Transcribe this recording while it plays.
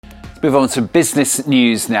Move on to business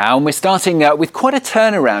news now, and we're starting with quite a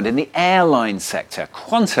turnaround in the airline sector.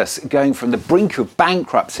 Qantas going from the brink of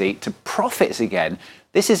bankruptcy to profits again.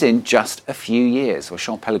 This is in just a few years. Well,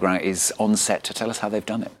 Sean Pellegrin is on set to tell us how they've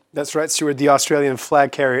done it. That's right, Stuart. The Australian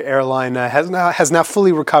flag carrier airline has now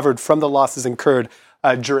fully recovered from the losses incurred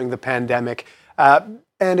during the pandemic. And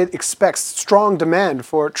it expects strong demand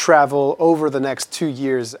for travel over the next 2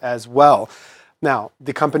 years as well. Now,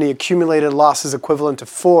 the company accumulated losses equivalent to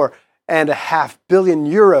 €4.5 billion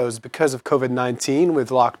because of COVID-19, with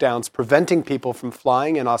lockdowns preventing people from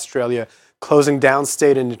flying in Australia, closing down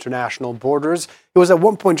state and international borders. It was at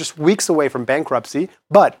one point just weeks away from bankruptcy,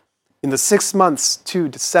 but in the 6 months to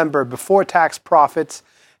December, before tax profits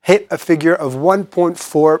hit a figure of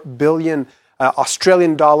 1.4 billion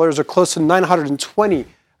Australian dollars, or close to 920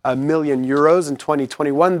 million euros. In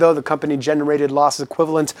 2021, though, the company generated losses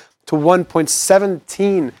equivalent to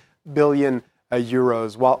 1.17 billion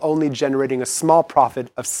euros, while only generating a small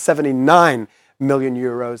profit of 79 million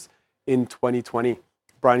euros in 2020.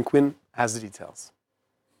 Brian Quinn has the details.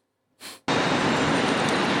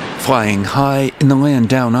 Flying high in the land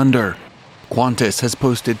down under, Qantas has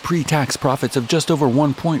posted pre-tax profits of just over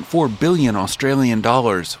 1.4 billion Australian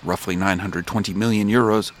dollars, roughly 920 million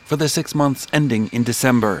euros, for the 6 months ending in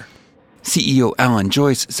December. CEO Alan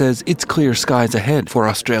Joyce says it's clear skies ahead for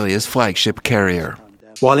Australia's flagship carrier.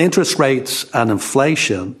 While interest rates and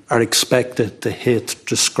inflation are expected to hit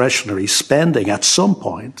discretionary spending at some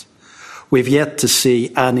point, we've yet to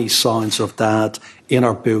see any signs of that in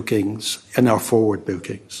our bookings, in our forward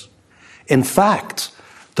bookings. In fact,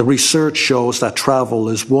 the research shows that travel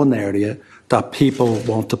is one area that people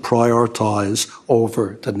want to prioritise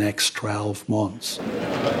over the next 12 months.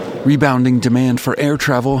 Rebounding demand for air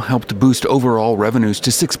travel helped boost overall revenues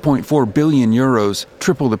to 6.4 billion euros,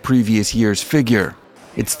 triple the previous year's figure.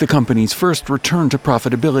 It's the company's first return to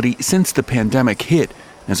profitability since the pandemic hit,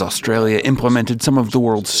 as Australia implemented some of the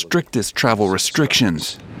world's strictest travel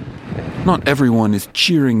restrictions. Not everyone is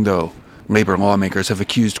cheering, though. Labour lawmakers have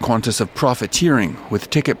accused Qantas of profiteering, with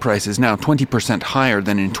ticket prices now 20% higher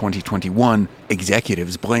than in 2021.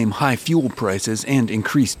 Executives blame high fuel prices and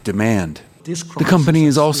increased demand. The company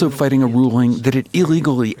is also fighting a ruling that it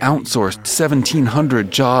illegally outsourced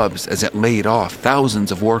 1,700 jobs as it laid off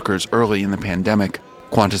thousands of workers early in the pandemic.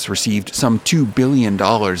 Qantas received some $2 billion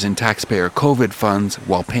in taxpayer COVID funds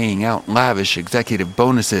while paying out lavish executive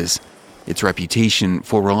bonuses. Its reputation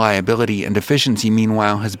for reliability and efficiency,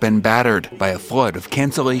 meanwhile, has been battered by a flood of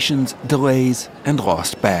cancellations, delays, and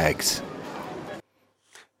lost bags.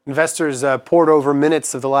 Investors poured over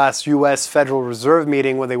minutes of the last U.S. Federal Reserve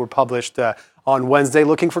meeting when they were published on Wednesday,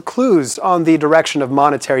 looking for clues on the direction of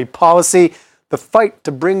monetary policy. The fight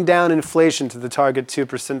to bring down inflation to the target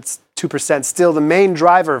 2% still the main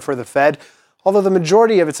driver for the Fed, although the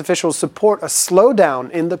majority of its officials support a slowdown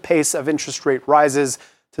in the pace of interest rate rises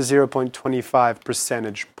to 0.25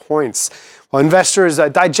 percentage points. Well, investors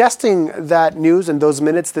digesting that news and those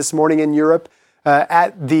minutes this morning in Europe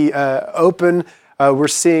at the open, we're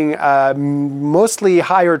seeing mostly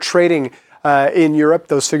higher trading in Europe.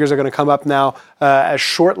 Those figures are going to come up now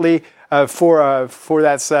shortly. For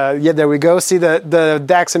that, there we go. See the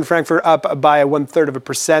DAX in Frankfurt up by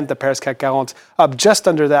 1/3%. The Paris CAC 40 up just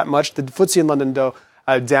under that much. The FTSE in London, though,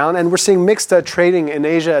 down. And we're seeing mixed trading in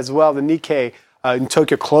Asia as well. The Nikkei in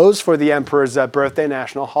Tokyo closed for the Emperor's birthday,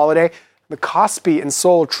 national holiday. The Kospi in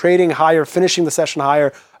Seoul trading higher, finishing the session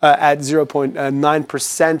higher at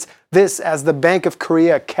 0.9%. This as the Bank of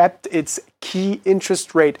Korea kept its key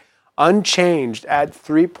interest rate unchanged at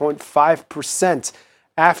 3.5%.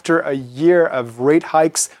 After a year of rate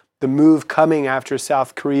hikes, the move coming after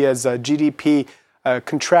South Korea's GDP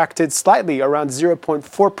contracted slightly around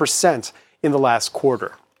 0.4% in the last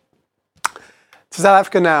quarter. To South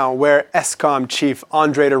Africa now, where Eskom chief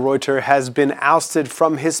Andre de Ruyter has been ousted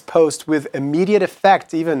from his post with immediate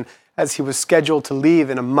effect, even as he was scheduled to leave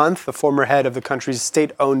in a month. The former head of the country's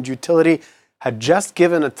state-owned utility had just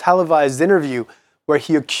given a televised interview where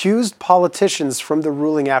he accused politicians from the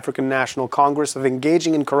ruling African National Congress of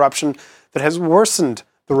engaging in corruption that has worsened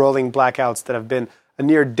the rolling blackouts that have been a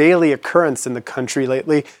near daily occurrence in the country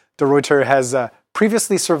lately. De Ruyter has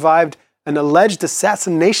previously survived an alleged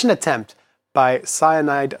assassination attempt by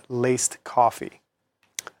cyanide-laced coffee.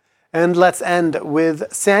 And let's end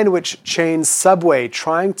with sandwich chain Subway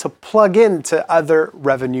trying to plug into other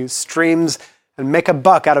revenue streams and make a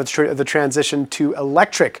buck out of the transition to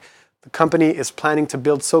electric. The company is planning to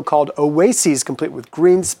build so-called oases complete with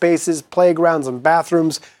green spaces, playgrounds, and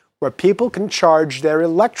bathrooms where people can charge their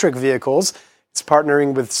electric vehicles. It's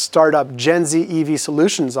partnering with startup Gen Z EV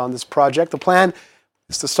Solutions on this project. The plan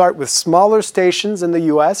is to start with smaller stations in the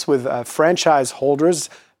U.S. with franchise holders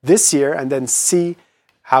this year and then see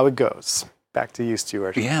how it goes. Back to you,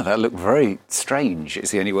 Stuart. Yeah, that looked very strange,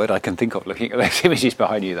 is the only word I can think of looking at those images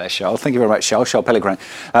behind you there, Charles. Thank you very much, Charles. Charles Pellegrin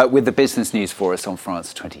with the business news for us on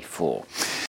France 24.